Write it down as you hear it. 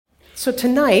So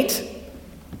tonight,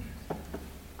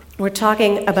 we're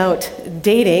talking about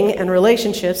dating and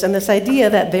relationships and this idea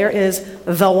that there is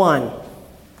the one.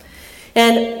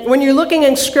 And when you're looking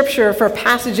in Scripture for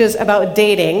passages about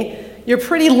dating, you're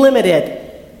pretty limited.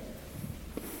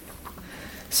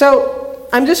 So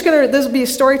this will be a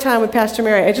story time with Pastor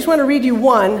Mary. I just want to read you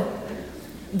one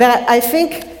that I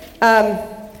think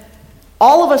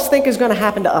all of us think is going to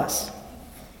happen to us.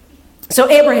 So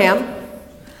Abraham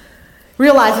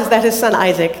realizes that his son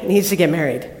Isaac needs to get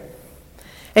married.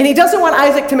 And he doesn't want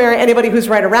Isaac to marry anybody who's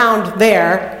right around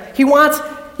there. He wants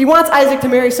Isaac to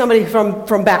marry somebody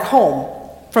from back home,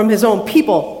 from his own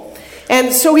people.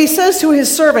 And so he says to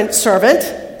his servant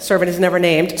is never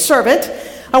named, servant,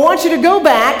 I want you to go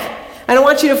back and I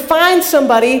want you to find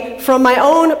somebody from my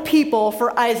own people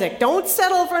for Isaac. Don't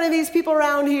settle for any of these people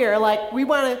around here. Like, we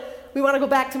want to go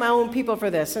back to my own people for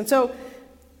this. And so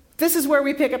this is where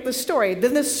we pick up the story.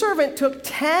 Then the servant took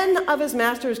 10 of his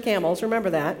master's camels, remember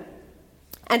that,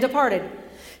 and departed,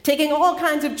 taking all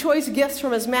kinds of choice gifts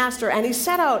from his master, and he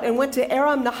set out and went to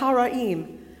Aram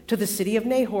Naharaim, to the city of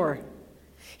Nahor.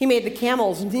 He made the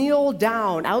camels kneel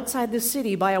down outside the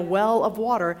city by a well of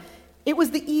water. It was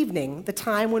the evening, the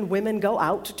time when women go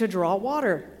out to draw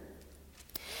water.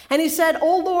 And he said,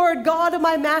 O Lord, God of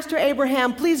my master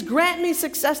Abraham, please grant me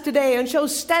success today and show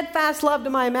steadfast love to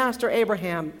my master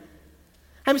Abraham.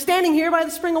 I'm standing here by the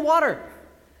spring of water,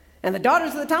 and the daughters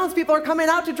of the townspeople are coming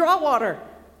out to draw water.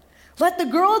 Let the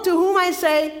girl to whom I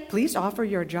say, please offer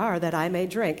your jar that I may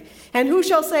drink, and who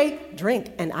shall say,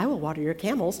 drink, and I will water your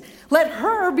camels, let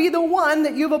her be the one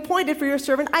that you've appointed for your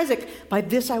servant Isaac. By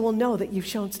this I will know that you've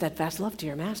shown steadfast love to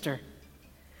your master.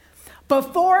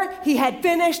 Before he had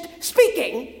finished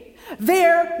speaking,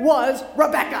 there was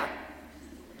Rebekah,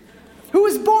 who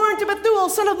was born to Bethuel,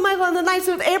 son of Milcah, the knights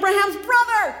of Abraham's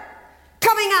brother,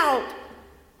 coming out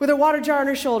with her water jar on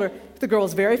her shoulder. The girl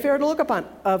was very fair to look upon.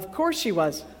 Of course she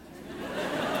was.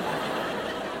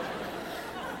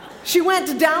 She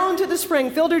went down to the spring,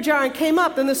 filled her jar, and came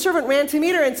up. Then the servant ran to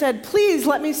meet her and said, please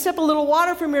let me sip a little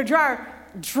water from your jar.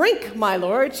 Drink, my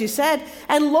lord, she said,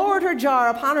 and lowered her jar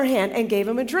upon her hand and gave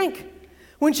him a drink.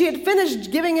 When she had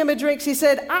finished giving him a drink, she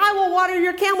said, I will water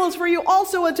your camels for you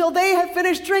also until they have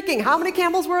finished drinking. How many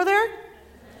camels were there?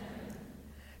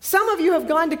 Some of you have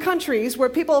gone to countries where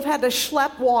people have had to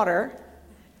schlep water,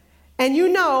 and you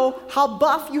know how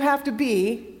buff you have to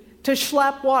be to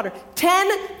schlep water.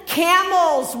 10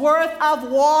 camels worth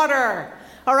of water.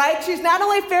 All right? She's not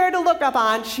only fair to look up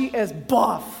on, she is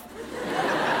buff.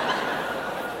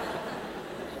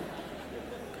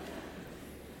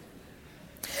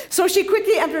 So she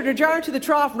quickly emptied her jar into the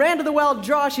trough, ran to the well to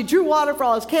draw. She drew water for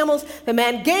all his camels. The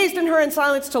man gazed in her in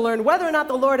silence to learn whether or not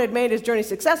the Lord had made his journey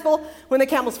successful. When the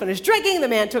camels finished drinking, the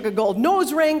man took a gold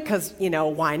nose ring, because,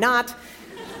 why not?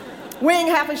 Weighing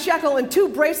half a shekel, and 2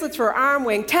 bracelets for her arm,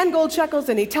 weighing 10 gold shekels,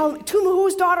 and he told me, to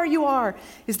whose daughter you are.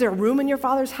 Is there room in your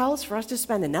father's house for us to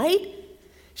spend the night?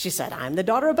 She said, I'm the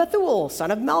daughter of Bethuel,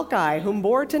 son of Milcah, whom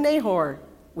bore to Nahor.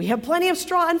 We have plenty of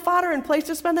straw and fodder and place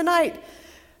to spend the night.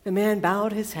 The man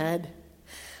bowed his head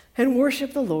and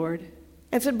worshiped the Lord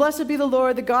and said, blessed be the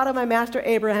Lord, the God of my master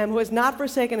Abraham, who has not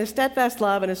forsaken his steadfast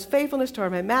love and his faithfulness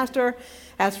toward my master.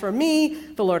 As for me,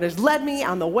 the Lord has led me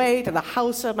on the way to the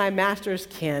house of my master's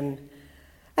kin.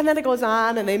 And then it goes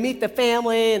on, and they meet the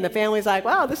family, and the family's like,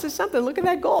 wow, this is something. Look at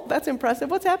that gold. That's impressive.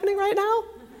 What's happening right now?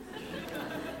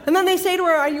 And then they say to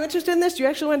her, are you interested in this? Do you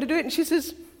actually want to do it? And she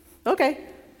says, okay.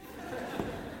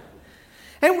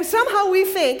 And somehow we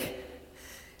think,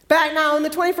 back now in the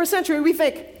 21st century, we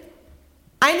think,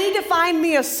 I need to find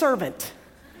me a servant.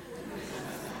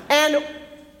 And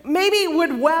maybe it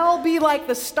would well be like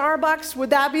the Starbucks. Would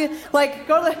that be like,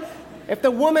 if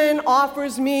the woman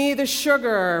offers me the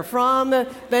sugar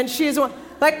then she is one.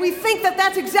 Like, we think that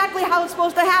that's exactly how it's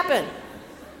supposed to happen.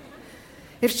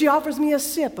 If she offers me a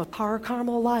sip of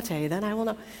caramel latte, then I will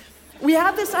know. We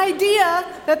have this idea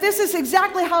that this is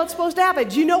exactly how it's supposed to happen.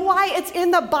 Do you know why it's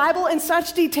in the Bible in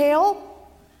such detail?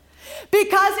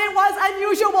 Because it was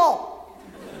unusual.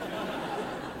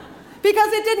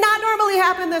 Because it did not normally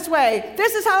happen this way.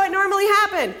 This is how it normally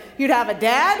happened. You'd have a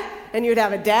dad, and you'd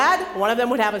have a dad. One of them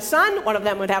would have a son. One of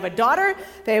them would have a daughter.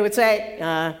 They would say,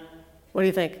 what do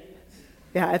you think?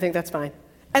 Yeah, I think that's fine.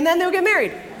 And then they would get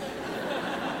married.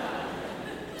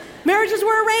 Marriages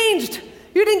were arranged.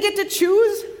 You didn't get to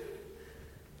choose.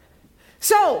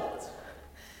 So,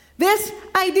 this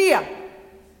idea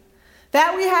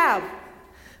that we have,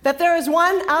 that there is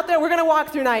one out there, we're going to walk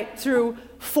through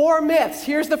 4 myths.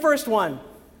 Here's the first one.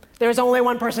 There's only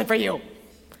one person for you.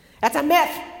 That's a myth.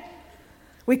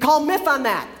 We call myth on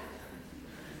that.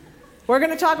 We're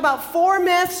going to talk about 4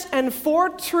 myths and 4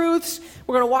 truths.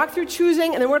 We're going to walk through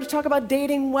choosing, and then we're going to talk about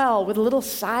dating well with a little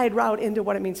side route into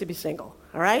what it means to be single.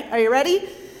 All right? Are you ready?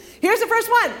 Here's the first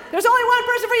one. There's only one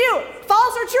person for you.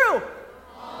 False or true?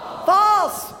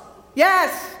 False.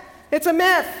 Yes. It's a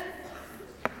myth.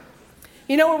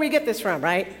 You know where we get this from,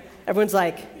 right? Everyone's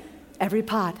like, every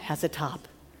pot has a top.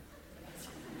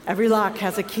 Every lock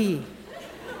has a key.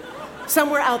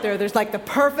 Somewhere out there, there's like the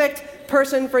perfect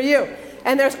person for you.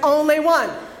 And there's only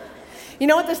one. You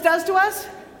know what this does to us?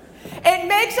 It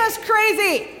makes us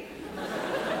crazy.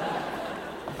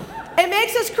 It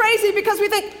makes us crazy because we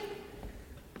think,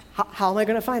 how am I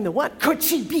going to find the one? Could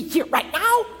she be here right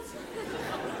now?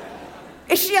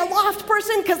 Is she a LOFT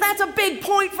person? Because that's a big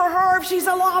point for her if she's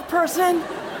a LOFT person.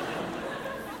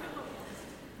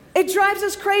 It drives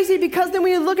us crazy because then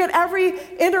we look at every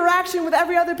interaction with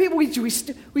every other people.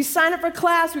 We sign up for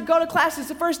class, we go to class, it's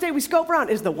the first day, we scope around.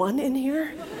 Is the one in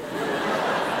here?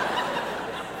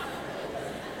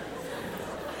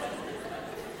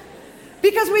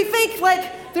 Because we think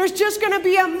like there's just going to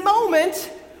be a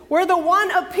moment where the one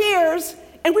appears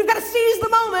and we've got to seize the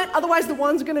moment, otherwise the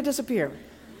one's going to disappear.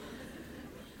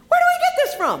 Where do we get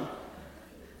this from?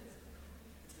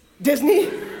 Disney?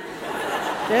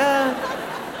 Yeah.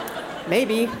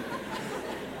 Maybe.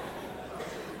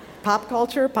 Pop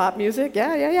culture, pop music,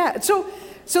 yeah. So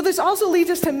this also leads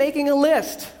us to making a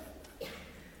list.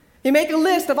 You make a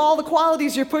list of all the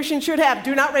qualities your person should have.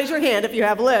 Do not raise your hand if you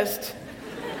have a list.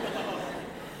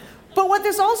 But what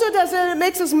this also does is it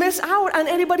makes us miss out on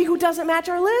anybody who doesn't match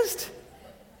our list.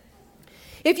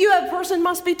 If you have a person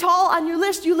must be tall on your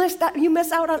list, you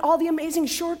miss out on all the amazing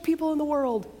short people in the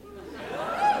world.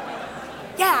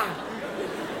 Yeah.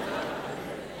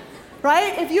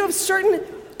 Right? If you have certain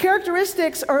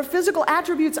characteristics or physical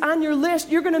attributes on your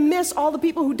list, you're going to miss all the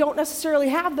people who don't necessarily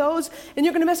have those, and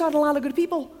you're going to miss out on a lot of good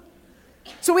people.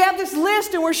 So we have this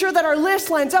list, and we're sure that our list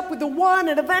lines up with the one,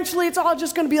 and eventually it's all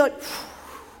just going to be like,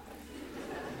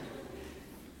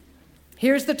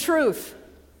 here's the truth.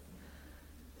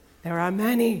 There are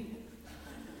many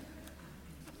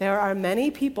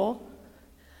people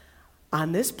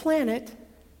on this planet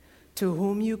to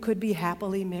whom you could be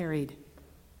happily married.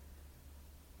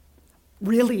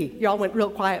 Really? Y'all went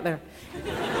real quiet there.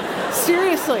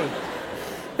 Seriously.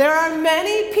 There are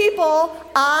many people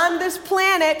on this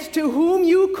planet to whom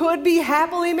you could be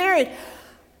happily married.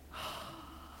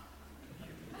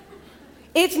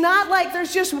 It's not like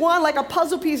there's just one, like a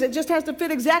puzzle piece. It just has to fit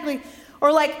exactly.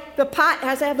 Or like the pot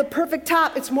has to have the perfect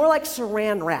top. It's more like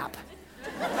saran wrap.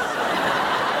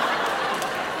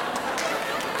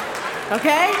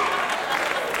 Okay?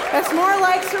 That's more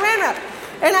like saran wrap.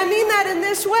 And I mean that in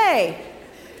this way.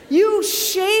 You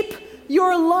shape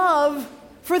your love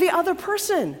for the other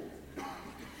person.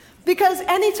 Because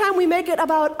anytime we make it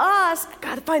about us, I've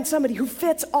got to find somebody who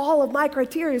fits all of my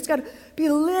criteria. It's got to be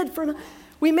a lid for...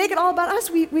 We make it all about us,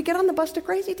 we get on the bus to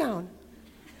Crazy Town.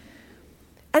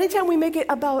 Anytime we make it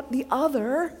about the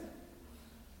other,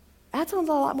 that sounds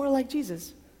a lot more like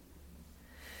Jesus.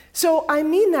 So I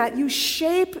mean that you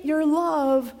shape your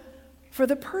love for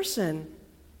the person.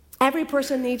 Every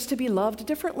person needs to be loved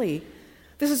differently.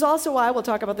 This is also why we'll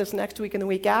talk about this next week and the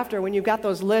week after, when you've got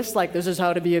those lists like, this is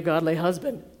how to be a godly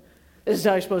husband. This is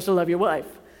how you're supposed to love your wife.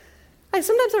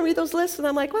 Sometimes I read those lists and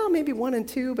I'm like, well, maybe 1 and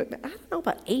 2, but I don't know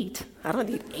about 8. I don't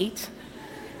need 8.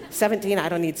 17, I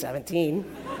don't need 17.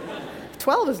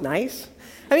 12 is nice.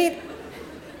 I mean,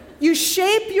 you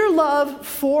shape your love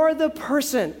for the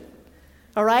person,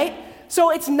 all right? So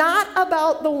it's not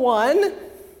about the one,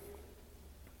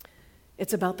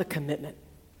 it's about the commitment.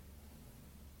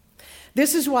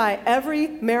 This is why every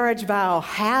marriage vow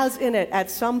has in it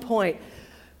at some point,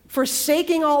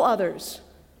 forsaking all others,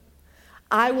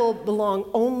 I will belong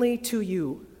only to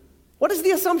you. What is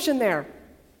the assumption there?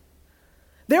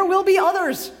 There will be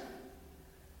others.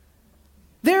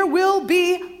 There will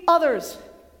be others.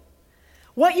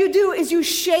 What you do is you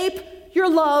shape your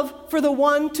love for the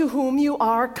one to whom you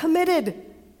are committed.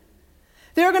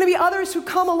 There are going to be others who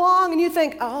come along and you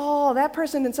think, oh, that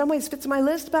person in some ways fits my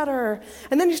list better.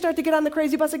 And then you start to get on the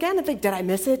crazy bus again and think, did I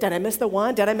miss it? Did I miss the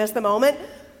one? Did I miss the moment?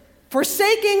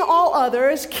 Forsaking all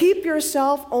others, keep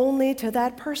yourself only to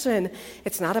that person.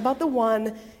 It's not about the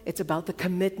one, it's about the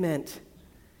commitment.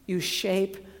 You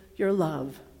shape your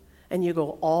love and you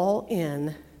go all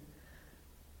in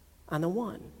on the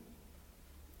one.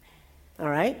 All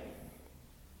right?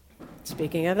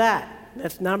 Speaking of that,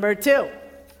 that's number 2.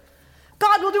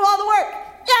 God will do all the work.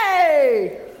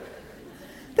 Yay!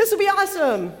 This will be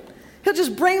awesome. He'll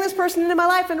just bring this person into my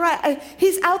life and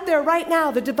he's out there right now,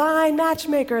 the divine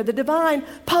matchmaker, the divine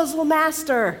puzzle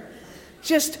master.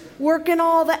 just working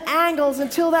all the angles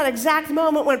until that exact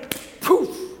moment when,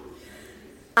 poof,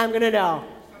 I'm going to know.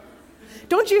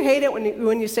 Don't you hate it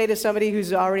when you say to somebody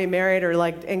who's already married or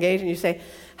like engaged and you say,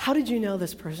 how did you know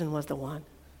this person was the one?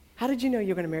 How did you know you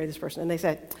were going to marry this person? And they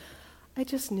say, I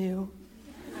just knew.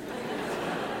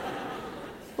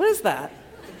 What is that?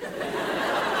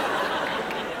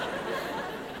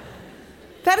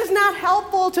 That is not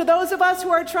helpful to those of us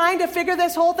who are trying to figure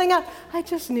this whole thing out. I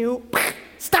just knew.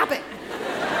 Stop it.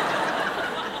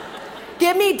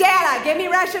 Give me data. Give me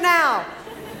rationale.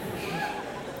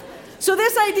 So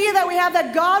this idea that we have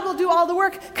that God will do all the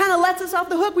work kind of lets us off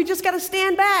the hook. We just got to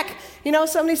stand back. You know,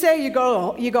 somebody say, you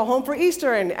go home for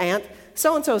Easter, and Aunt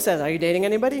so-and-so says, are you dating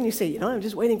anybody? And you say, I'm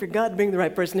just waiting for God to bring the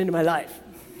right person into my life.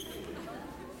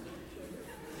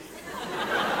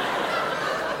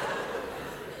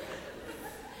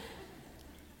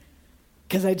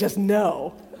 Because I just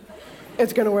know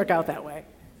it's going to work out that way.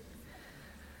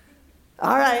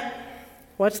 All right,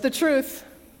 what's the truth?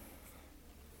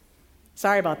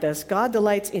 Sorry about this. God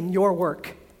delights in your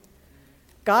work.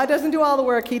 God doesn't do all the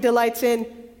work. He delights in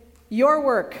your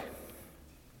work.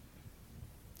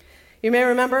 You may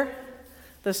remember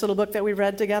this little book that we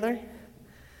read together.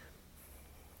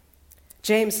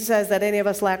 James says that any of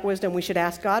us lack wisdom, we should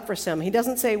ask God for some. He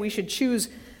doesn't say we should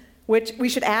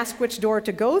ask which door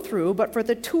to go through, but for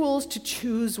the tools to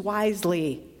choose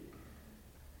wisely.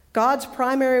 God's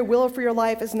primary will for your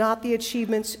life is not the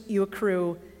achievements you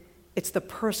accrue, it's the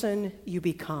person you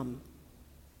become.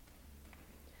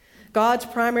 God's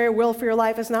primary will for your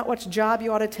life is not which job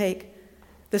you ought to take,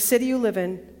 the city you live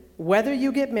in, whether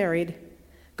you get married.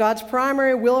 God's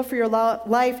primary will for your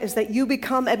life is that you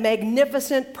become a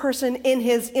magnificent person in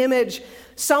His image,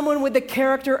 someone with the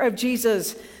character of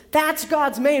Jesus. That's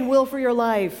God's main will for your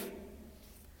life.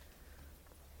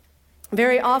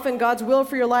 Very often, God's will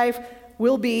for your life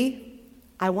will be,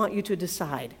 I want you to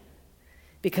decide.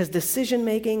 Because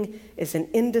decision-making is an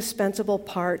indispensable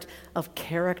part of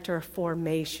character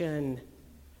formation.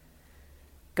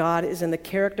 God is in the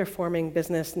character-forming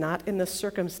business, not in the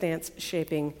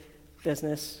circumstance-shaping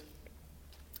business.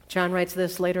 John writes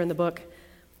this later in the book.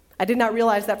 I did not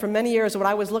realize that for many years what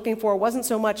I was looking for wasn't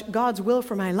so much God's will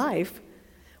for my life.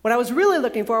 What I was really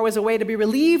looking for was a way to be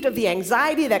relieved of the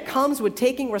anxiety that comes with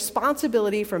taking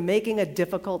responsibility for making a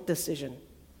difficult decision.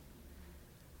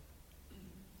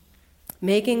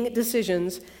 Making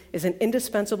decisions is an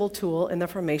indispensable tool in the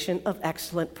formation of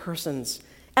excellent persons.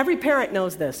 Every parent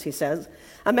knows this, he says.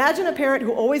 Imagine a parent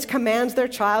who always commands their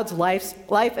child's life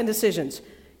and decisions.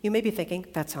 You may be thinking,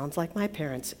 that sounds like my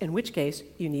parents, in which case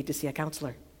you need to see a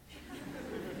counselor.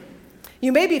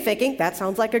 You may be thinking, that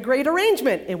sounds like a great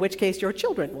arrangement, in which case your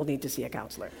children will need to see a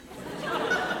counselor.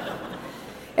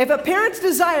 If a parent's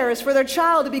desire is for their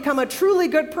child to become a truly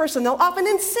good person, they'll often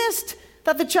insist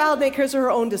that the child make his or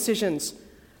her own decisions.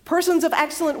 Persons of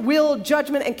excellent will,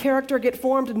 judgment, and character get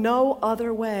formed no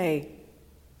other way.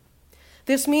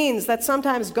 This means that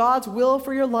sometimes God's will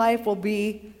for your life will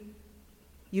be,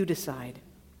 you decide.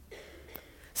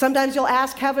 Sometimes you'll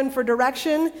ask heaven for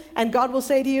direction, and God will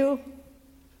say to you,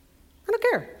 I don't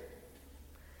care.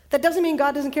 That doesn't mean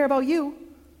God doesn't care about you.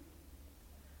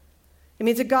 It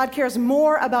means that God cares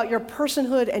more about your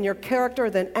personhood and your character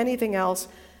than anything else,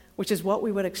 which is what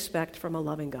we would expect from a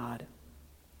loving God.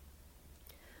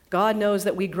 God knows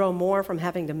that we grow more from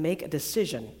having to make a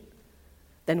decision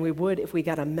than we would if we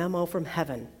got a memo from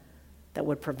heaven that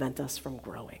would prevent us from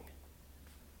growing.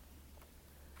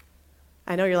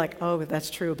 I know you're like, oh, that's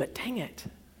true, but dang it.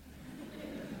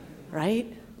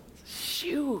 Right?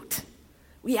 Shoot.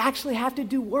 We actually have to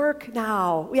do work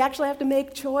now. We actually have to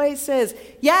make choices.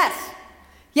 Yes,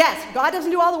 God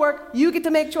doesn't do all the work. You get to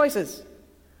make choices.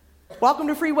 Welcome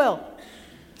to free will,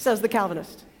 says the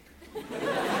Calvinist.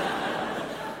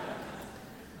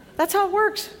 That's how it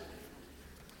works.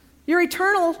 Your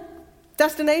eternal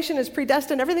destination is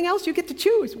predestined. Everything else you get to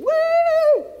choose.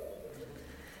 Woo!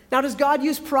 Now, does God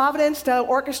use providence to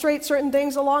orchestrate certain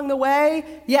things along the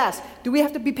way? Yes. Do we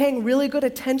have to be paying really good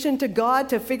attention to God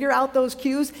to figure out those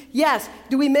cues? Yes.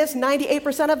 Do we miss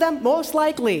 98% of them? Most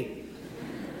likely.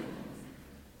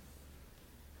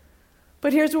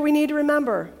 But here's what we need to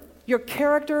remember. Your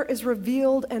character is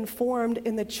revealed and formed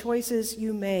in the choices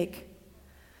you make.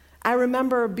 I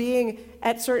remember being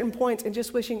at certain points and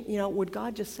just wishing, would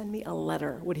God just send me a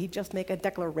letter? Would He just make a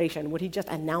declaration? Would He just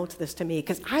announce this to me?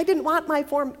 Because I didn't want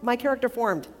my character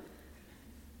formed.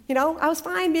 I was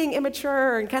fine being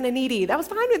immature and kind of needy. That was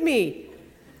fine with me.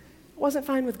 It wasn't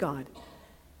fine with God.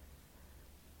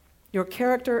 Your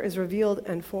character is revealed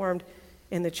and formed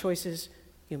in the choices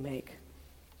you make.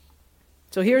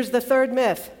 So here's the third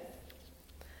myth.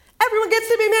 Everyone gets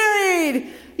to be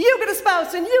married. You get a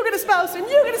spouse, and you get a spouse, and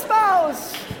you get a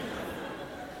spouse.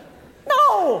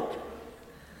 No.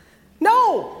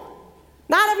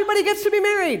 Not everybody gets to be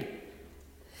married.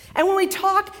 And when we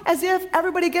talk as if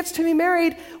everybody gets to be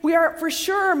married, we are for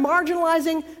sure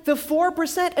marginalizing the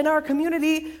 4% in our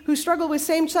community who struggle with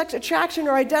same-sex attraction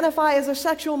or identify as a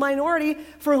sexual minority,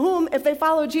 for whom, if they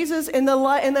follow Jesus in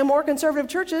the more conservative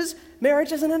churches,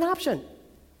 marriage isn't an option.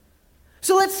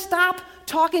 So let's stop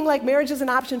talking like marriage is an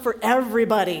option for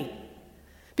everybody.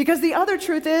 Because the other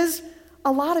truth is,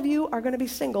 a lot of you are going to be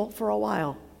single for a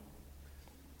while.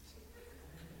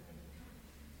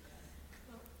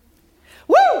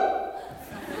 Woo!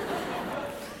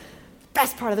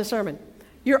 Best part of the sermon.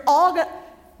 You're all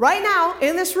right now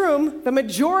in this room, the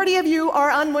majority of you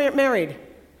are unmarried.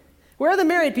 Where are the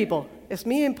married people? It's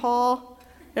me and Paul,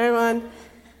 everyone.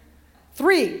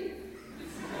 Three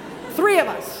of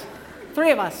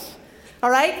us. All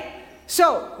right?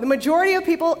 So, the majority of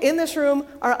people in this room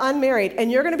are unmarried,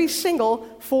 and you're going to be single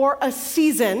for a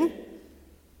season,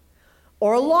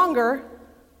 or longer,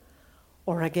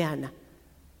 or again.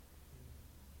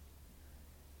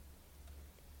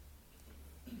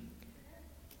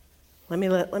 Let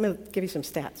me give you some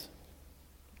stats.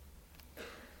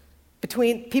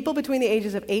 People between the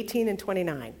ages of 18 and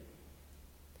 29,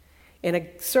 in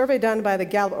a survey done by the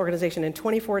Gallup organization in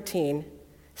 2014,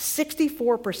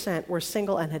 64% were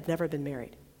single and had never been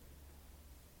married.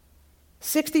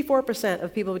 64%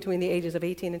 of people between the ages of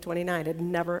 18 and 29 had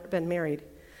never been married.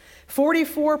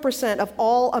 44% of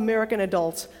all American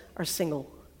adults are single.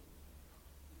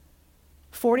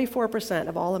 44%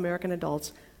 of all American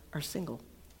adults are single.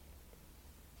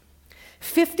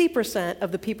 50%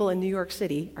 of the people in New York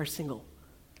City are single.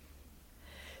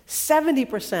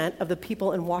 70% of the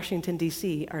people in Washington,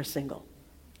 D.C. are single.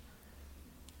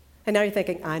 And now you're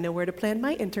thinking, I know where to plan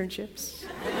my internships.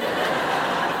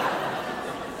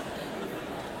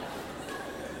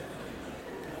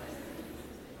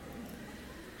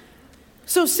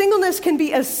 So singleness can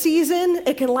be a season,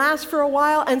 it can last for a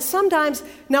while, and sometimes,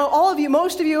 now all of you,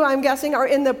 most of you, I'm guessing, are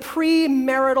in the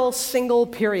premarital single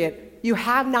period. You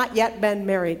have not yet been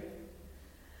married.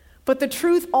 But the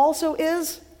truth also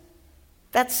is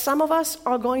that some of us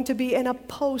are going to be in a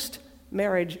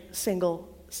post-marriage single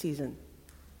season,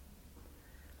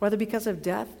 whether because of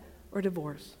death or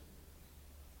divorce.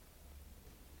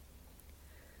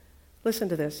 Listen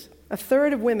to this. A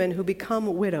third of women who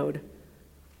become widowed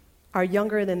are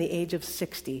younger than the age of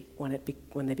 60 when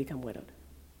they become widowed.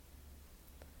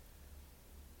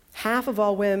 Half of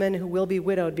all women who will be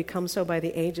widowed become so by the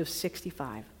age of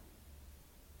 65.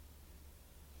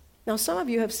 Now, some of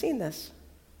you have seen this.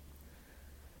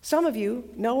 Some of you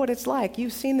know what it's like.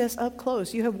 You've seen this up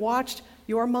close. You have watched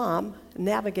your mom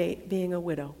navigate being a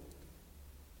widow.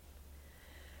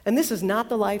 And this is not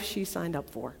the life she signed up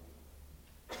for.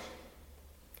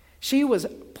 She was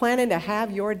planning to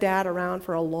have your dad around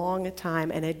for a long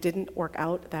time, and it didn't work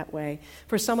out that way.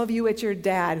 For some of you, it's your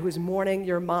dad who's mourning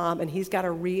your mom, and he's got to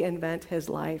reinvent his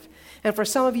life. And for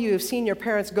some of you who've seen your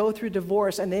parents go through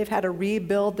divorce, and they've had to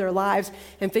rebuild their lives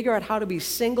and figure out how to be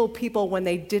single people when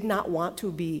they did not want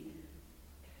to be.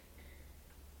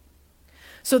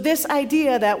 So this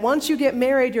idea that once you get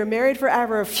married, you're married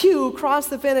forever, phew, cross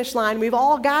the finish line, we've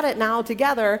all got it now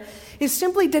together, is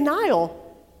simply denial.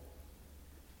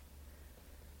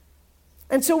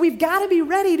 And so we've got to be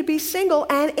ready to be single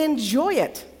and enjoy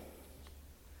it.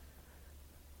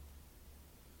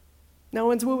 No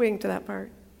one's wooing to that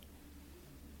part.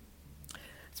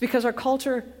 It's because our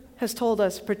culture has told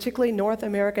us, particularly North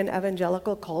American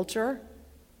evangelical culture,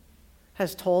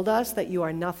 has told us that you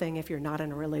are nothing if you're not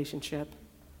in a relationship.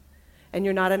 And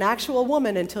you're not an actual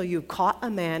woman until you've caught a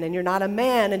man, and you're not a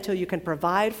man until you can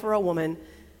provide for a woman.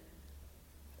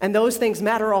 And those things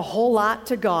matter a whole lot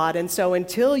to God. And so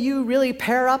until you really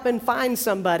pair up and find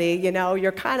somebody,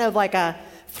 you're kind of like a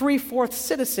 3/4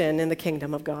 citizen in the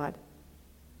kingdom of God.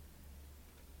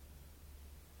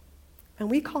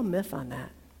 And we call myth on that.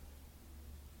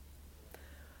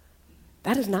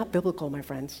 That is not biblical, my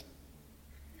friends.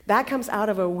 That comes out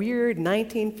of a weird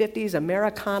 1950s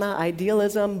Americana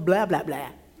idealism, blah, blah, blah.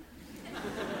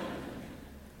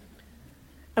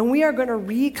 And we are going to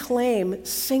reclaim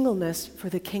singleness for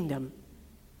the kingdom.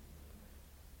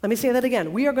 Let me say that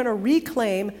again. We are going to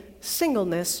reclaim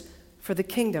singleness for the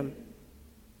kingdom.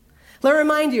 Let me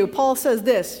remind you, Paul says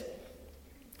this.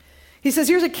 He says,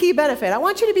 here's a key benefit. I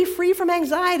want you to be free from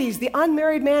anxieties. The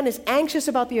unmarried man is anxious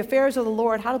about the affairs of the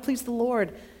Lord, how to please the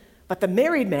Lord. But the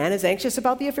married man is anxious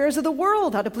about the affairs of the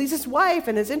world, how to please his wife,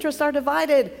 and his interests are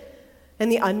divided.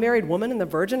 And the unmarried woman and the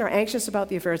virgin are anxious about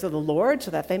the affairs of the Lord,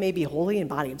 so that they may be holy in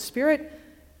body and spirit.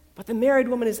 But the married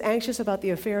woman is anxious about the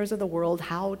affairs of the world,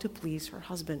 how to please her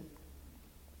husband.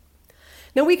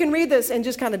 Now, we can read this and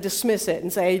just kind of dismiss it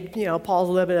and say, Paul's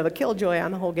a little bit of a killjoy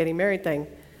on the whole getting married thing.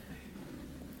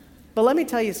 But let me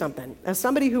tell you something. As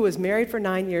somebody who was married for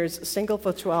 9 years, single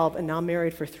for 12, and now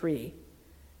married for 3,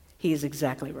 he is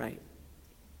exactly right.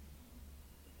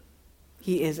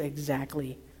 He is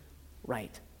exactly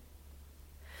right.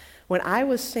 When I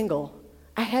was single,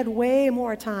 I had way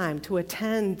more time to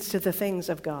attend to the things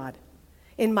of God.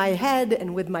 In my head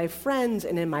and with my friends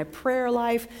and in my prayer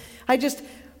life, I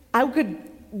could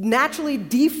naturally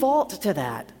default to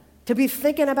that, to be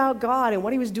thinking about God and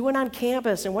what he was doing on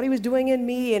campus and what he was doing in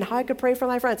me and how I could pray for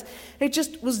my friends. It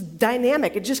just was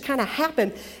dynamic. It just kind of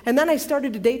happened. And then I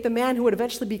started to date the man who would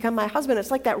eventually become my husband.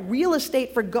 It's like that real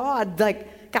estate for God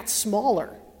got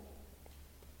smaller.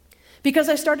 Because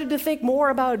I started to think more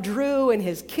about Drew and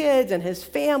his kids and his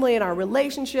family and our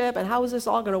relationship and how is this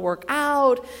all going to work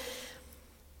out.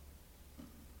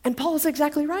 And Paul is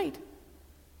exactly right.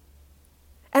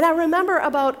 And I remember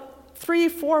about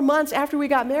 3-4 months after we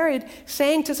got married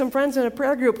saying to some friends in a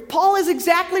prayer group, Paul is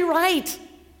exactly right.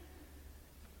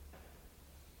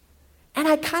 And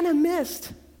I kind of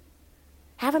missed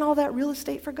having all that real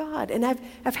estate for God. And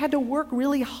I've had to work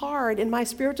really hard in my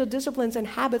spiritual disciplines and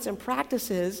habits and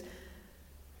practices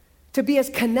to be as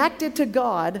connected to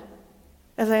God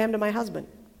as I am to my husband.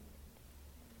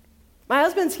 My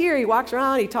husband's here. He walks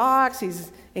around, he talks, he's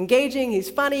engaging, he's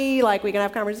funny, we can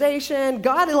have conversation.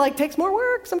 God, takes more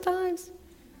work sometimes,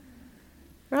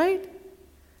 right?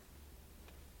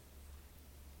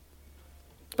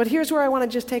 But here's where I want to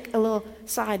just take a little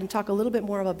side and talk a little bit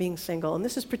more about being single. And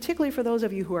this is particularly for those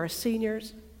of you who are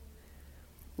seniors.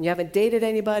 You haven't dated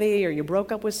anybody or you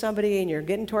broke up with somebody and you're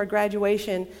getting toward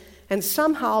graduation. And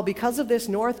somehow, because of this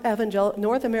North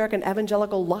American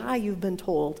evangelical lie you've been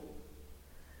told,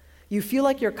 you feel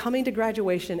like you're coming to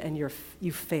graduation and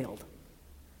you've failed.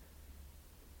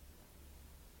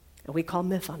 And we call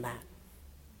myth on that.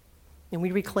 And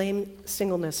we reclaim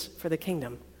singleness for the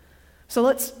kingdom. So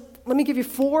let me give you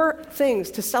 4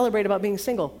 things to celebrate about being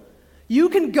single. You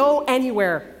can go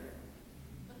anywhere.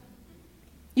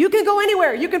 You can go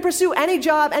anywhere. You can pursue any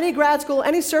job, any grad school,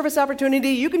 any service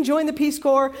opportunity. You can join the Peace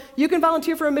Corps. You can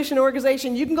volunteer for a mission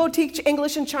organization. You can go teach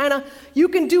English in China. You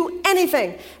can do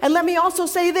anything. And let me also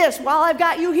say this, while I've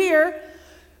got you here,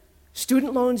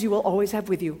 student loans you will always have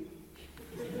with you.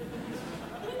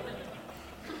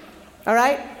 All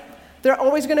right? They're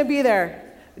always going to be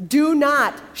there. Do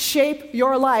not shape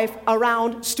your life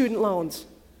around student loans.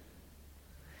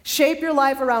 Shape your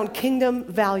life around kingdom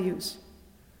values.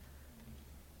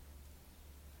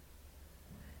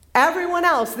 Everyone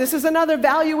else, this is another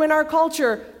value in our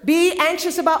culture. Be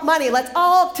anxious about money. Let's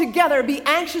all together be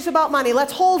anxious about money.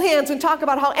 Let's hold hands and talk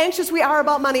about how anxious we are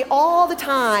about money all the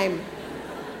time.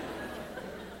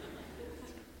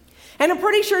 And I'm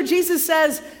pretty sure Jesus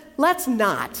says, let's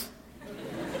not.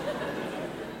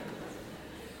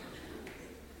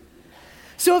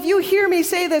 So if you hear me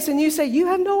say this and you say, you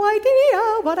have no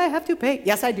idea what I have to pay.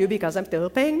 Yes, I do, because I'm still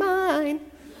paying mine.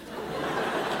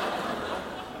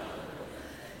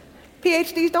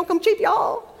 PhDs don't come cheap,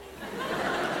 y'all.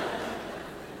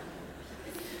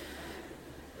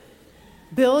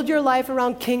 Build your life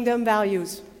around kingdom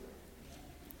values.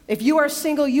 If you are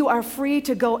single, you are free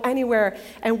to go anywhere.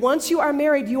 And once you are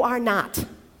married, you are not.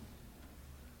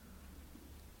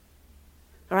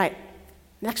 All right,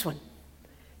 next one.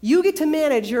 You get to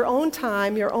manage your own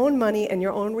time, your own money, and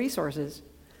your own resources.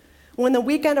 When the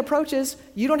weekend approaches,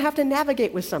 you don't have to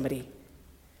navigate with somebody.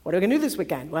 What are we going to do this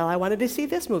weekend? Well, I wanted to see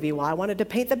this movie. Well, I wanted to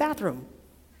paint the bathroom.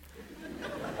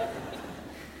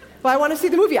 Well, I want to see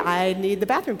the movie. I need the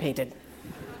bathroom painted.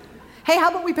 Hey, how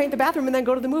about we paint the bathroom and then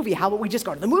go to the movie? How about we just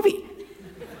go to the movie?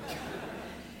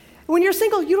 When you're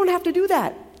single, you don't have to do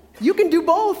that. You can do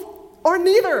both or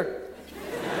neither.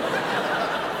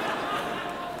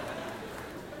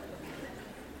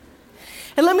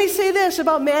 And let me say this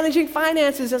about managing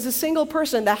finances as a single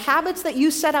person. The habits that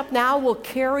you set up now will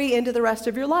carry into the rest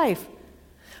of your life.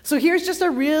 So here's just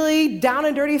a really down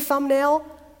and dirty thumbnail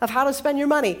of how to spend your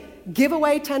money. Give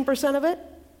away 10% of it.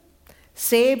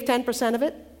 Save 10% of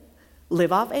it.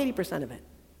 Live off 80% of it.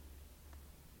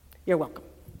 You're welcome.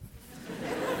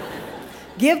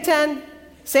 Give 10,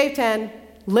 save 10,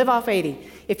 live off 80.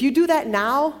 If you do that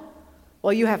now,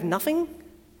 while you have nothing,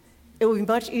 it will be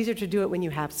much easier to do it when you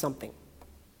have something.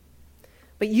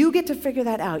 But you get to figure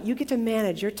that out. You get to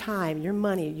manage your time, your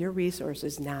money, your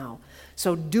resources now.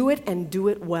 So do it and do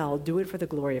it well. Do it for the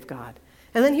glory of God.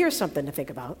 And then here's something to think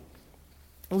about.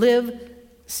 Live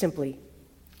simply.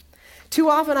 Too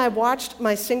often I've watched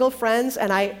my single friends,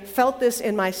 and I felt this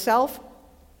in myself,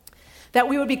 that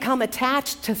we would become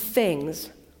attached to things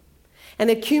and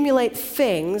accumulate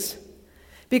things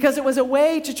because it was a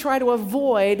way to try to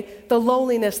avoid the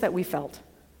loneliness that we felt.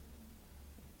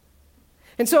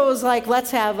 And so it was like,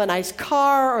 let's have a nice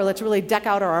car, or let's really deck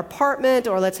out our apartment,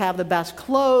 or let's have the best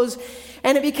clothes.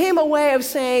 And it became a way of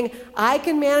saying, I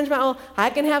can manage my own, I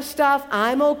can have stuff,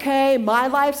 I'm okay, my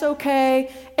life's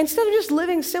okay, instead of just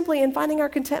living simply and finding our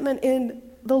contentment in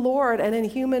the Lord and in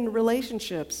human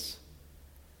relationships.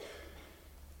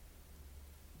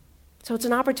 So it's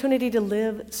an opportunity to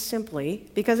live simply,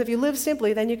 because if you live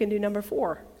simply, then you can do number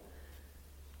 4,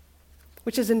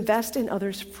 which is invest in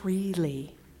others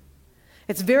freely.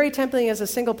 It's very tempting as a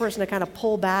single person to kind of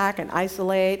pull back and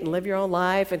isolate and live your own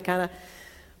life and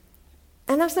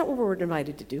and that's not what we're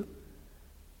invited to do.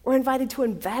 We're invited to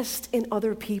invest in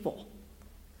other people.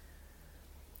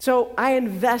 So I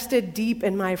invested deep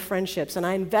in my friendships, and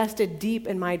I invested deep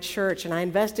in my church, and I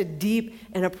invested deep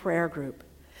in a prayer group.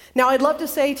 Now, I'd love to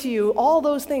say to you, all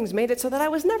those things made it so that I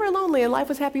was never lonely and life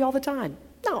was happy all the time.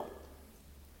 No.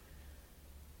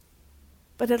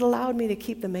 But it allowed me to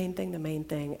keep the main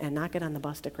thing, and not get on the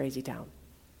bus to crazy town,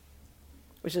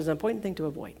 which is an important thing to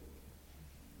avoid.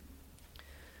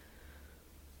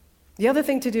 The other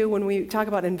thing to do when we talk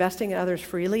about investing in others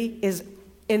freely is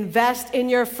invest in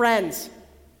your friends.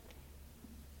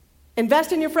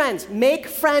 Invest in your friends. Make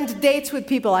friend dates with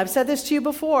people. I've said this to you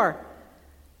before.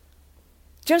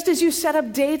 Just as you set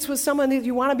up dates with someone that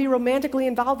you want to be romantically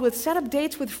involved with, set up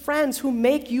dates with friends who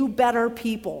make you better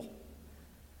people.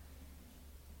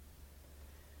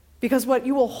 Because what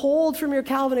you will hold from your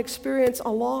Calvin experience,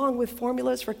 along with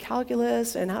formulas for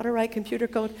calculus and how to write computer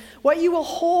code, what you will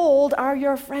hold are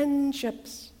your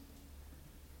friendships.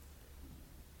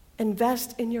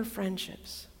 Invest in your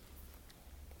friendships.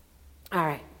 All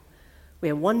right, we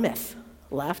have one myth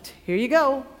left. Here you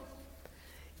go.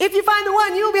 If you find the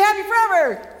one, you will be happy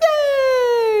forever.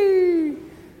 Yay!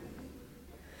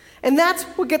 And that's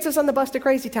what gets us on the bus to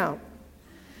crazy town.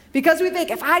 Because we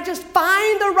think, if I just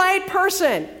find the right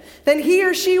person, then he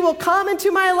or she will come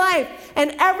into my life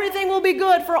and everything will be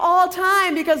good for all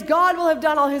time because God will have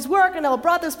done all his work and he'll have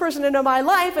brought this person into my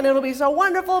life and it'll be so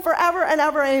wonderful forever and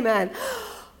ever, amen.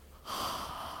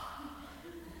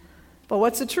 But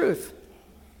what's the truth?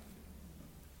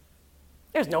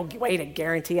 There's no way to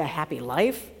guarantee a happy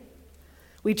life.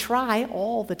 We try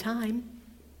all the time.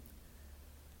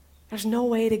 There's no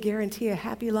way to guarantee a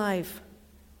happy life.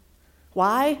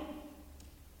 Why?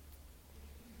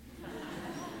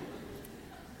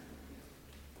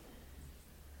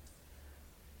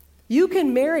 You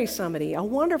can marry somebody, a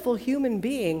wonderful human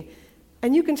being,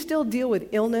 and you can still deal with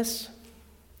illness,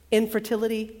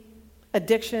 infertility,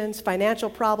 addictions, financial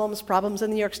problems, problems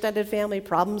in your extended family,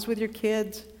 problems with your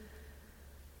kids.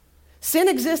 Sin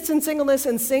exists in singleness,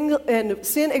 and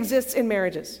sin exists in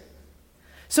marriages.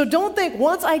 So don't think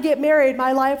once I get married,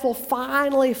 my life will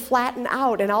finally flatten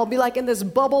out and I'll be like in this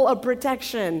bubble of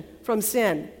protection from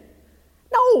sin.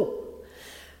 No.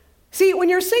 See, when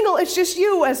you're single, it's just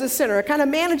you as a sinner, kind of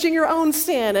managing your own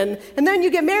sin. And then you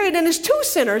get married and it's 2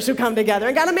 sinners who come together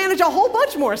and got to manage a whole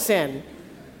bunch more sin.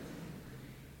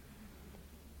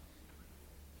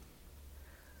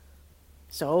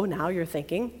 So now you're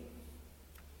thinking,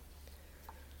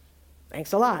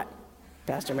 thanks a lot,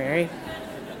 Pastor Mary.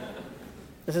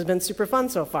 This has been super fun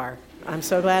so far. I'm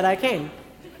so glad I came.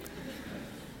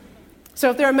 So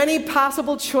if there are many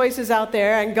possible choices out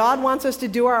there and God wants us to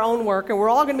do our own work and we're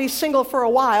all going to be single for a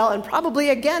while and probably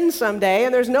again someday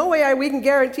and there's no way we can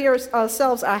guarantee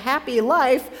ourselves a happy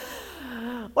life,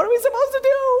 what are we supposed to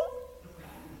do?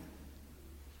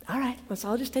 All right, let's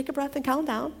all just take a breath and calm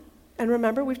down. And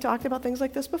remember, we've talked about things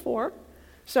like this before.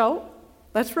 So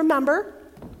let's remember,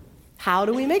 how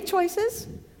do we make choices?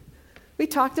 We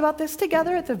talked about this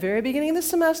together at the very beginning of the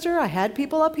semester. I had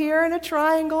people up here in a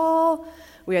triangle.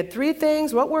 We had 3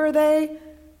 things. What were they?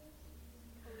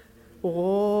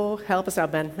 Oh, help us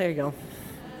out, Ben. There you go.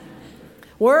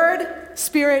 Word,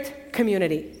 spirit,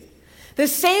 community. The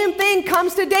same thing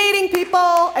comes to dating,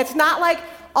 people. It's not like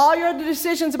all your other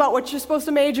decisions about what you're supposed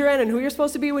to major in and who you're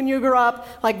supposed to be when you grow up,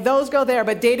 like those go there,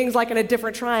 but dating's like in a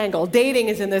different triangle. Dating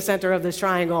is in the center of this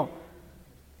triangle.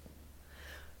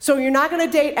 So you're not going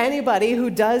to date anybody who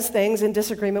does things in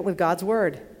disagreement with God's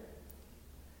word.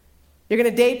 You're going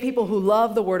to date people who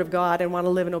love the word of God and want to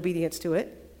live in obedience to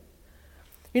it.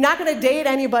 You're not going to date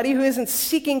anybody who isn't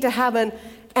seeking to have an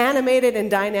animated and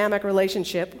dynamic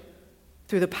relationship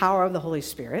through the power of the Holy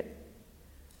Spirit.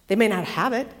 They may not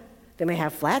have it. They may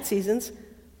have flat seasons,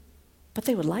 but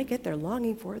they would like it. They're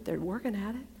longing for it. They're working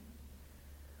at it.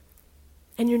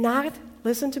 And you're not,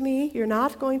 listen to me, you're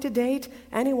not going to date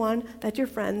anyone that your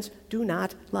friends do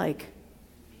not like.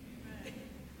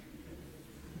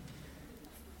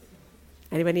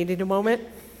 Anybody need a moment?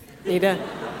 Need to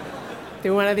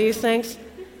do one of these things?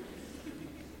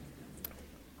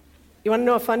 You want to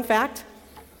know a fun fact?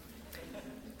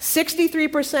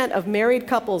 63% of married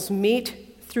couples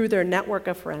meet through their network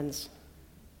of friends.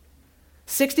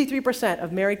 63%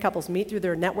 of married couples meet through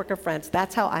their network of friends.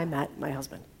 That's how I met my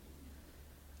husband.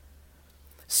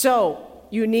 So,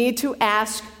 you need to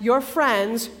ask your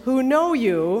friends who know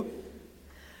you,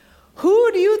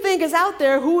 who do you think is out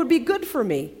there who would be good for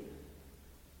me?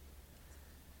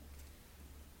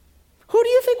 Who do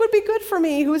you think would be good for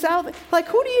me? Who's out there? Like,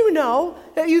 who do you know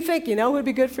that you think, who would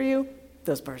be good for you?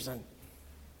 This person.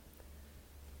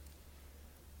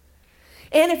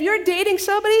 And if you're dating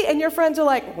somebody and your friends are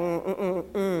like,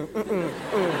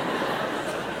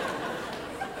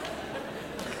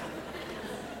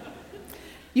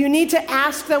 you need to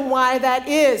ask them why that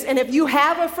is. And if you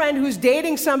have a friend who's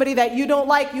dating somebody that you don't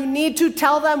like, you need to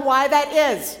tell them why that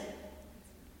is.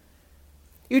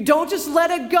 You don't just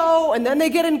let it go and then they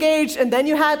get engaged and then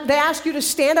they ask you to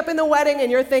stand up in the wedding and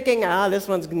you're thinking, this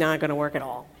one's not going to work at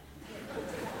all.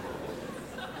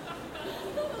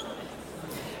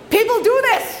 People do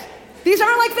this. These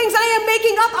aren't like things I am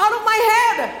making up out of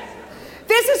my head.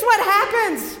 This is what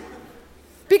happens.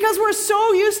 Because we're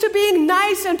so used to being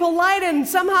nice and polite and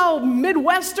somehow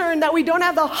Midwestern that we don't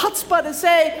have the chutzpah to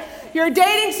say, you're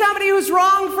dating somebody who's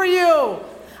wrong for you.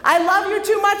 I love you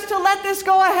too much to let this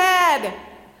go ahead.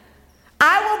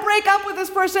 I will break up with this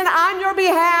person on your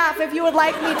behalf if you would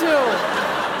like me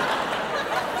to.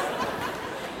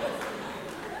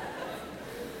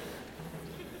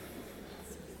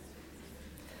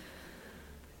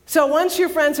 So once your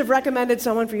friends have recommended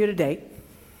someone for you to date,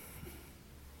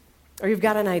 or you've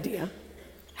got an idea,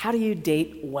 how do you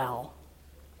date well?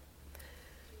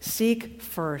 Seek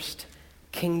first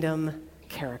kingdom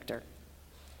character.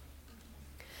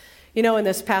 In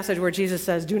this passage where Jesus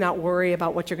says, do not worry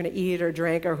about what you're going to eat or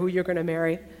drink or who you're going to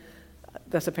marry,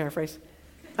 that's a paraphrase.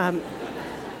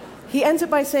 He ends it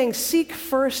by saying, seek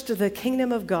first the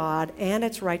kingdom of God and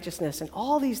its righteousness, and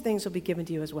all these things will be given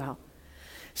to you as well.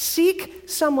 Seek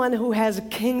someone who has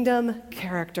kingdom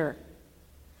character.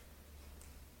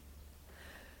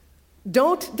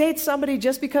 Don't date somebody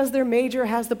just because their major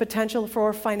has the potential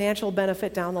for financial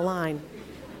benefit down the line.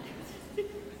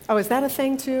 Oh, is that a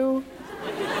thing too?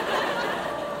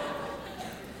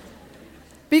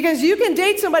 Because you can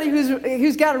date somebody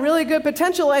who's got a really good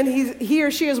potential and he or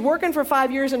she is working for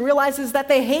 5 years and realizes that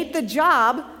they hate the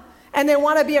job and they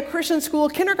want to be a Christian school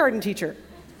kindergarten teacher.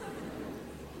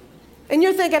 And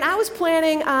you're thinking, I was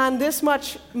planning on this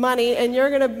much money and you're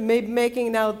going to be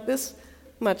making now this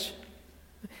much.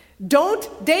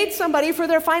 Don't date somebody for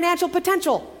their financial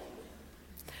potential.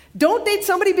 Don't date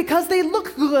somebody because they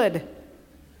look good.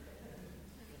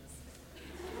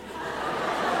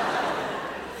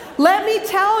 Let me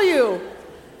tell you,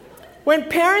 when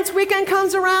Parents' Weekend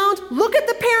comes around, look at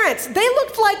the parents. They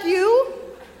looked like you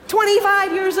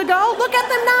 25 years ago. Look at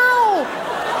them now.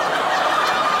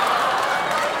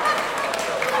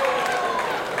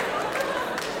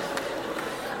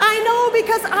 I know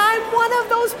because I'm one of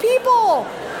those people.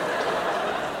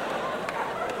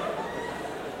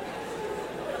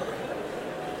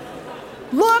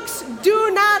 Looks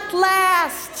do not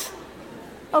last,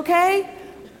 okay?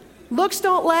 Looks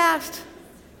don't last.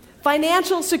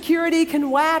 Financial security can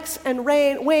wax and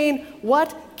wane.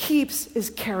 What keeps is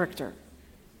character.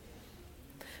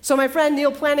 So my friend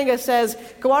Neil Plantinga says,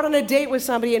 go out on a date with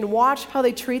somebody and watch how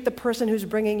they treat the person who's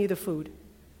bringing you the food.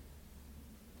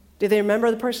 Do they remember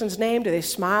the person's name? Do they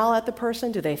smile at the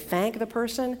person? Do they thank the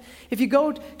person? If you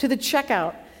go to the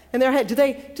checkout and do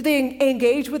they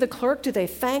engage with the clerk? Do they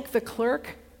thank the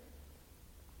clerk?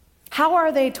 How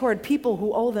are they toward people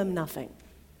who owe them nothing?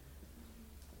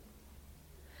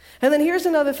 And then here's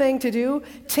another thing to do.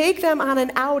 Take them on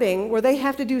an outing where they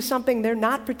have to do something they're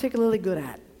not particularly good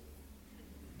at.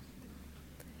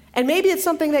 And maybe it's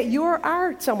something that you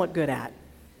are somewhat good at.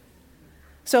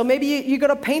 So maybe you go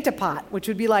to Paint-A-Pot, which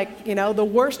would be like, the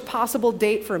worst possible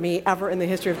date for me ever in the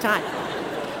history of time.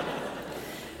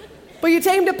 But you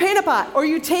take them to Paint-A-Pot, or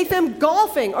you take them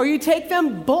golfing, or you take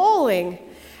them bowling.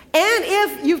 And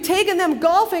if you've taken them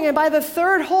golfing and by the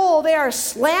third hole they are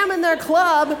slamming their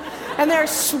club and they're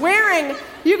swearing,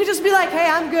 you could just be like, hey,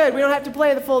 I'm good. We don't have to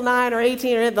play the full 9 or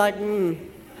 18 or anything. Like,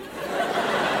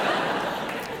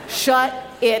 Shut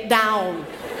it down.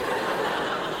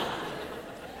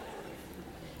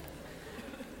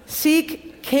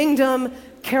 Seek kingdom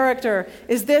character.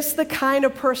 Is this the kind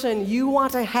of person you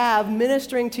want to have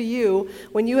ministering to you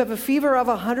when you have a fever of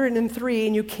 103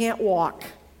 and you can't walk?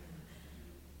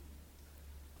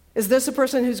 Is this a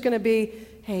person who's going to be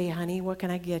hey, honey, what can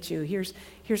I get you? Here's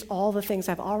all the things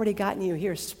I've already gotten you.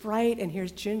 Here's Sprite, and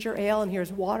here's ginger ale, and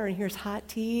here's water, and here's hot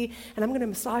tea, and I'm going to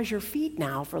massage your feet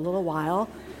now for a little while.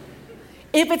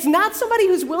 If it's not somebody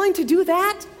who's willing to do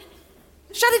that,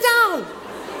 shut it down.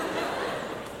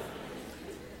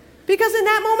 Because in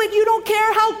that moment, you don't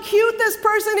care how cute this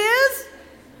person is.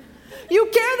 You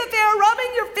care that they are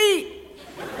rubbing your feet.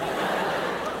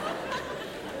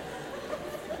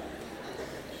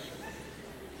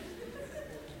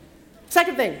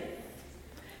 Second thing,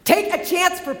 take a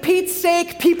chance. For Pete's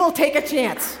sake, people, take a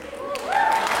chance.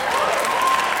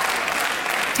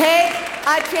 Take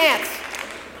a chance.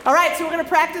 All right, so we're going to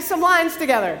practice some lines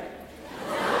together.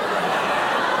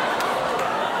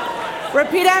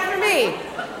 Repeat after me.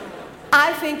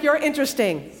 I think you're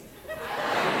interesting.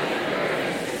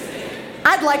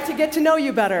 I'd like to get to know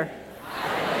you better.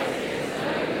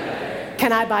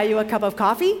 Can I buy you a cup of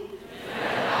coffee?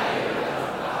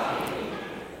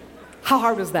 How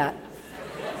hard was that?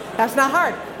 That's not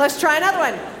hard. Let's try another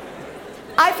one.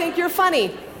 I think you're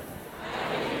funny.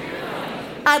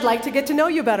 I'd like to get to know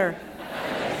you better.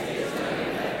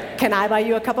 Can I buy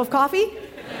you a cup of coffee?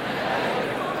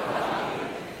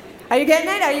 Are you getting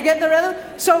it? Are you getting the rhythm?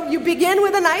 So you begin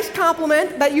with a nice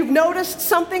compliment that you've noticed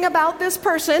something about this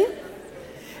person.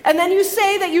 And then you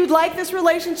say that you'd like this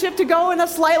relationship to go in a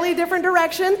slightly different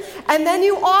direction. And then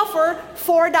you offer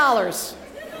 $4.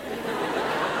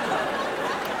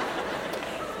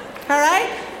 All right?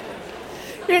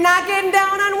 You're not getting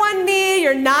down on one knee.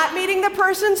 You're not meeting the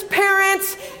person's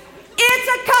parents. It's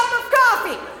a cup of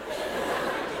coffee.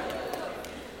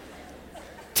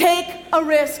 Take a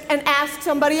risk and ask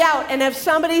somebody out. And if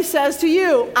somebody says to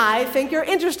you, I think you're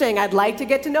interesting, I'd like to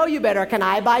get to know you better, can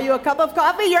I buy you a cup of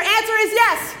coffee? Your answer is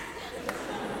yes.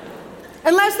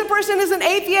 Unless the person is an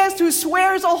atheist who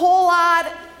swears a whole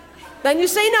lot, then you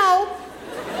say no.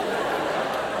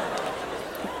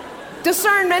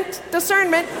 Discernment.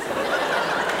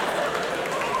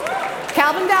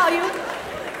 Calvin value.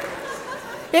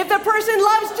 If the person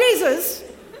loves Jesus,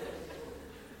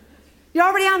 you're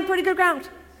already on pretty good ground.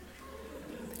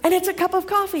 And it's a cup of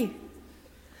coffee.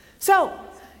 So,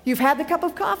 you've had the cup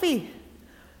of coffee.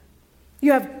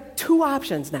 You have two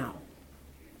options now.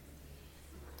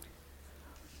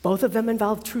 Both of them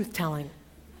involve truth-telling.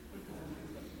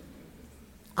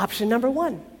 Option number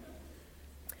one.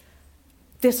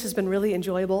 This has been really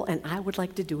enjoyable, and I would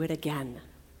like to do it again.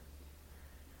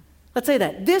 Let's say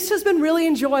that. This has been really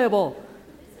enjoyable.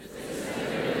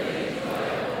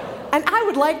 And I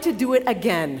would like to do it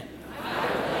again.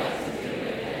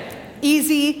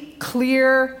 Easy,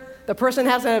 clear. The person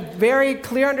has a very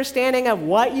clear understanding of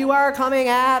what you are coming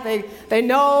at. They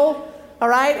know, all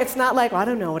right? It's not like, well, I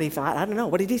don't know what he thought. I don't know.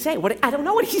 What did he say? I don't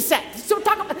know what he said. So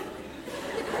talk about.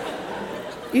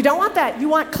 You don't want that. You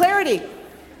want clarity.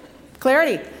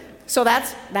 Clarity. So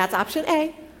that's option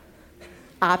A.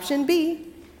 Option B.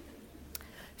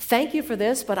 Thank you for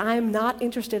this, but I'm not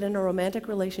interested in a romantic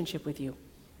relationship with you.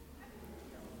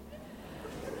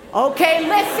 Okay,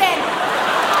 listen.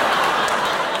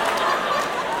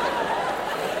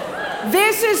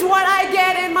 This is what I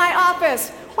get in my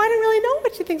office. Well, I don't really know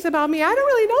what she thinks about me. I don't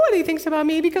really know what he thinks about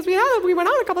me because we went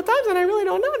out a couple times and I really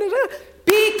don't know.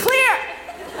 Be clear.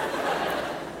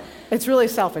 It's really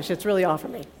selfish. It's really all for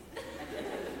me.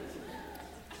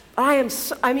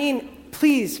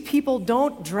 Please, people,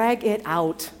 don't drag it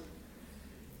out.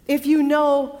 If you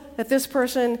know that this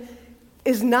person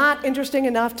is not interesting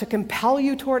enough to compel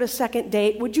you toward a second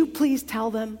date, would you please tell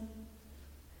them?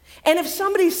 And if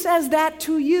somebody says that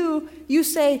to you, you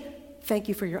say, thank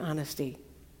you for your honesty.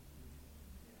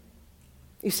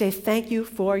 You say, thank you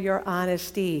for your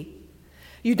honesty.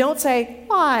 You don't say,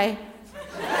 why?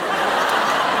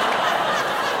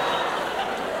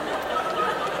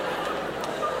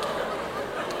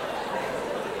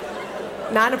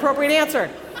 Not an appropriate answer.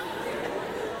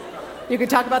 You can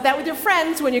talk about that with your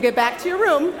friends when you get back to your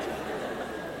room.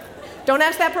 Don't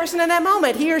ask that person in that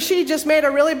moment. He or she just made a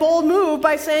really bold move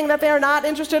by saying that they are not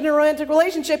interested in a romantic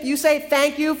relationship. You say,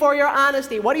 thank you for your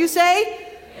honesty. What do you say?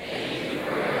 Thank you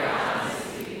for your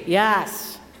honesty.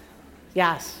 Yes.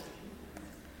 Yes.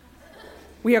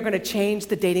 We are going to change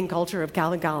the dating culture of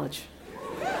Calvin College.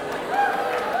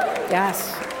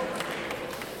 Yes.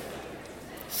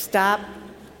 Stop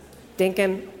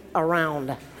dinking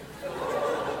around.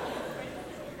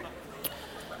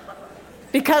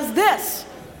 Because this,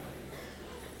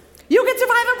 you can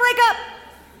survive a breakup.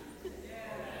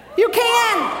 You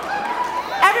can.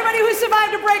 Everybody who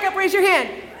survived a breakup, raise your hand.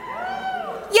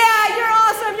 Yeah, you're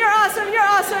awesome, you're awesome, you're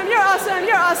awesome, you're awesome,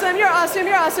 you're awesome, you're awesome,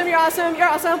 you're awesome, you're awesome, you're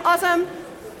awesome, awesome.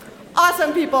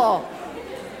 Awesome people.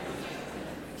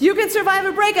 You can survive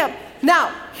a breakup.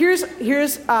 Now, here's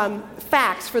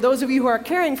facts for those of you who are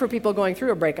caring for people going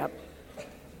through a breakup.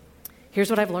 Here's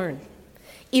what I've learned.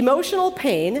 Emotional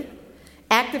pain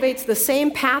activates the same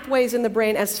pathways in the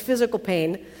brain as physical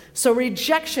pain, so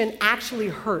rejection actually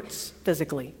hurts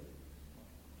physically.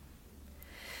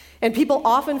 And people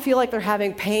often feel like they're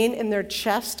having pain in their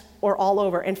chest or all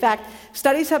over. In fact,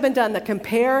 studies have been done that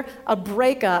compare a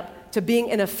breakup to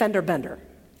being an offender bender.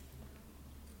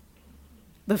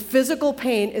 The physical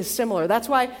pain is similar. That's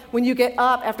why when you get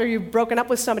up after you've broken up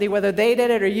with somebody, whether they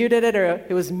did it or you did it or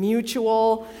it was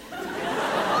mutual,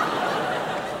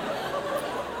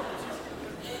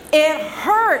 it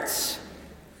hurts.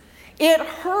 It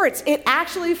hurts. It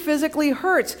actually physically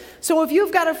hurts. So if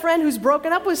you've got a friend who's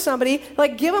broken up with somebody,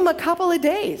 like give them a couple of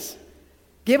days.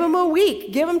 Give them a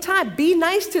week. Give them time. Be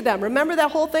nice to them. Remember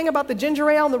that whole thing about the ginger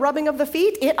ale and the rubbing of the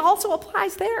feet? It also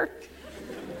applies there.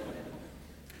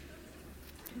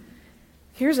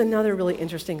 Here's another really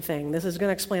interesting thing. This is going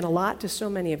to explain a lot to so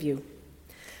many of you.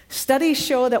 Studies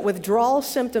show that withdrawal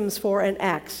symptoms for an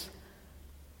ex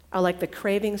are like the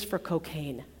cravings for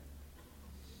cocaine.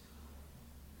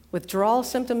 Withdrawal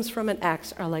symptoms from an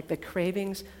ex are like the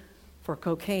cravings for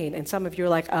cocaine. And some of you are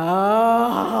like,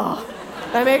 oh,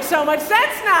 that makes so much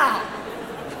sense now.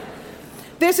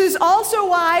 This is also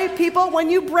why people,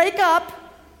 when you break up.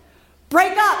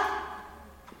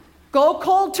 Go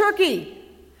cold turkey.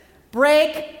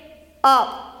 Break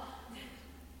up.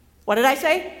 What did I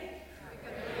say?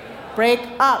 Break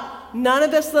up. None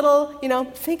of this little,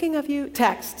 thinking of you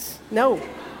texts. No.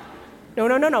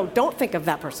 Don't think of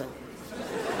that person.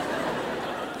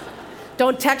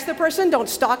 Don't text the person. Don't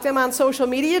stalk them on social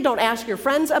media. Don't ask your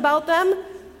friends about them.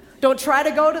 Don't try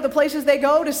to go to the places they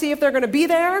go to see if they're going to be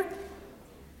there.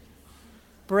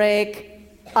 Break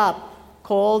up.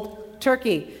 Cold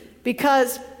turkey.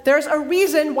 Because there's a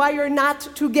reason why you're not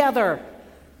together.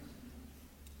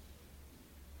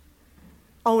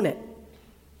 Own it.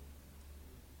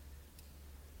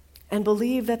 And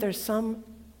believe that there's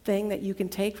something that you can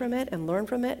take from it and learn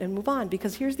from it and move on.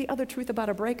 Because here's the other truth about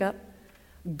a breakup.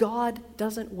 God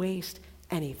doesn't waste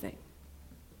anything.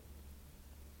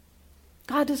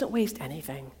 God doesn't waste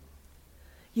anything.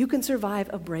 You can survive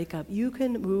a breakup. You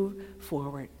can move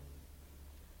forward.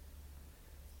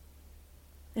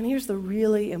 And here's the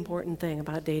really important thing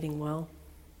about dating well.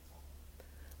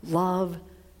 Love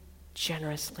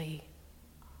generously.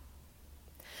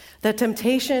 The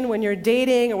temptation when you're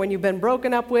dating or when you've been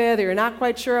broken up with or you're not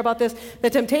quite sure about this, the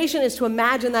temptation is to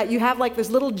imagine that you have like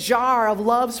this little jar of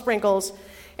love sprinkles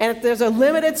and if there's a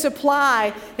limited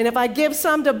supply, and if I give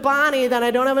some to Bonnie, then I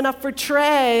don't have enough for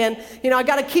Trey, and I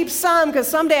got to keep some because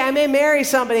someday I may marry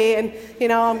somebody and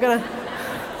I'm going to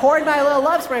hoard my little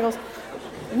love sprinkles.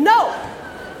 No,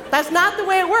 that's not the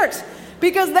way it works,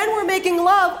 because then we're making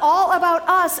love all about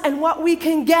us and what we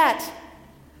can get.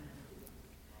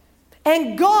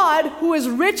 And God, who is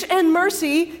rich in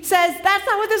mercy, says that's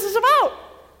not what this is about.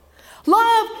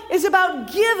 Love is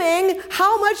about giving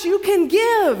how much you can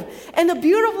give. And the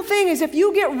beautiful thing is if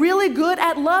you get really good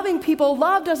at loving people,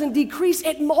 love doesn't decrease,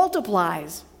 it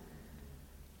multiplies.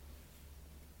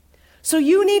 So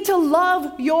you need to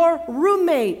love your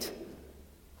roommate.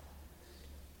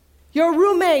 Your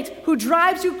roommate who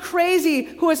drives you crazy,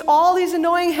 who has all these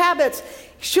annoying habits.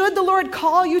 Should the Lord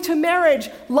call you to marriage,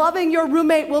 loving your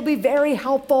roommate will be very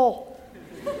helpful.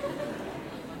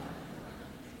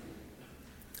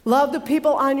 Love the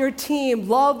people on your team.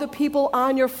 Love the people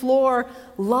on your floor.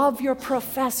 Love your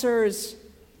professors.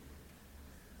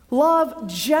 Love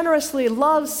generously.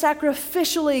 Love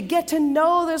sacrificially. Get to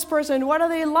know this person. What are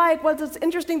they like? What's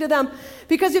interesting to them?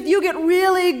 Because if you get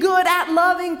really good at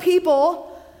loving people,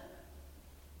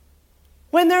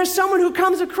 when there's someone who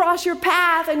comes across your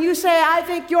path and you say, I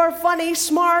think you're funny,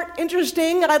 smart,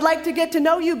 interesting, and I'd like to get to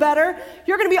know you better,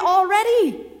 you're going to be all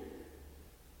ready.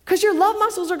 Because your love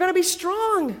muscles are going to be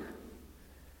strong.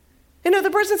 And if the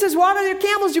person says, water your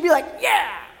camels, you'll be like,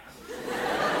 yeah.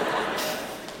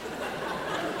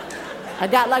 I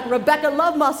got like Rebecca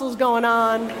love muscles going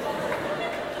on.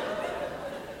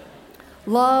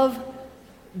 Love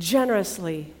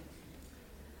generously.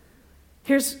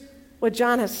 Here's what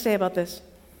John has to say about this.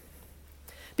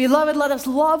 Beloved, let us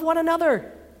love one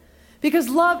another, because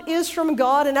love is from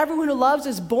God, and everyone who loves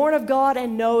is born of God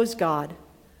and knows God.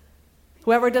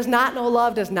 Whoever does not know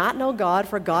love does not know God,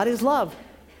 for God is love.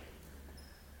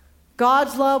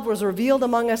 God's love was revealed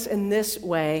among us in this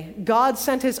way. God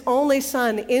sent his only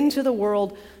Son into the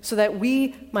world so that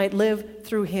we might live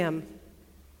through him.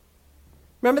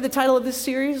 Remember the title of this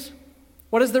series?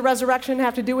 What does the resurrection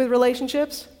have to do with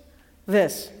relationships?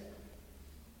 This.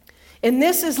 And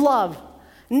this is love.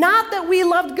 Not that we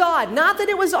loved God, not that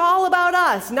it was all about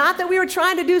us, not that we were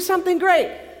trying to do something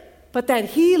great, but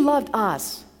that he loved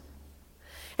us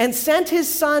and sent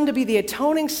his Son to be the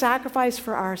atoning sacrifice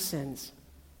for our sins.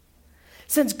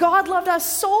 Since God loved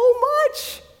us so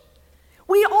much,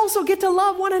 we also get to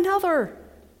love one another.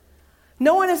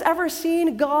 No one has ever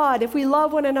seen God. If we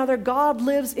love one another, God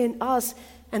lives in us,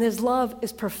 and his love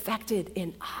is perfected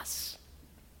in us.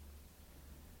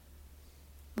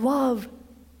 Love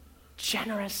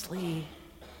generously.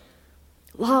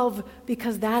 Love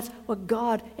because that's what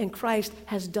God in Christ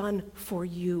has done for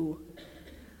you.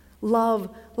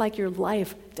 Love like your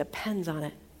life depends on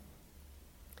it.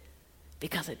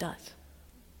 Because it does.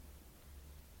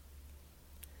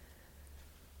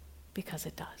 Because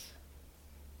it does.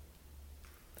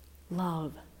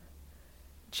 Love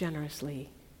generously.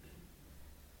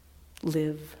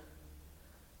 Live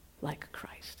like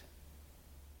Christ.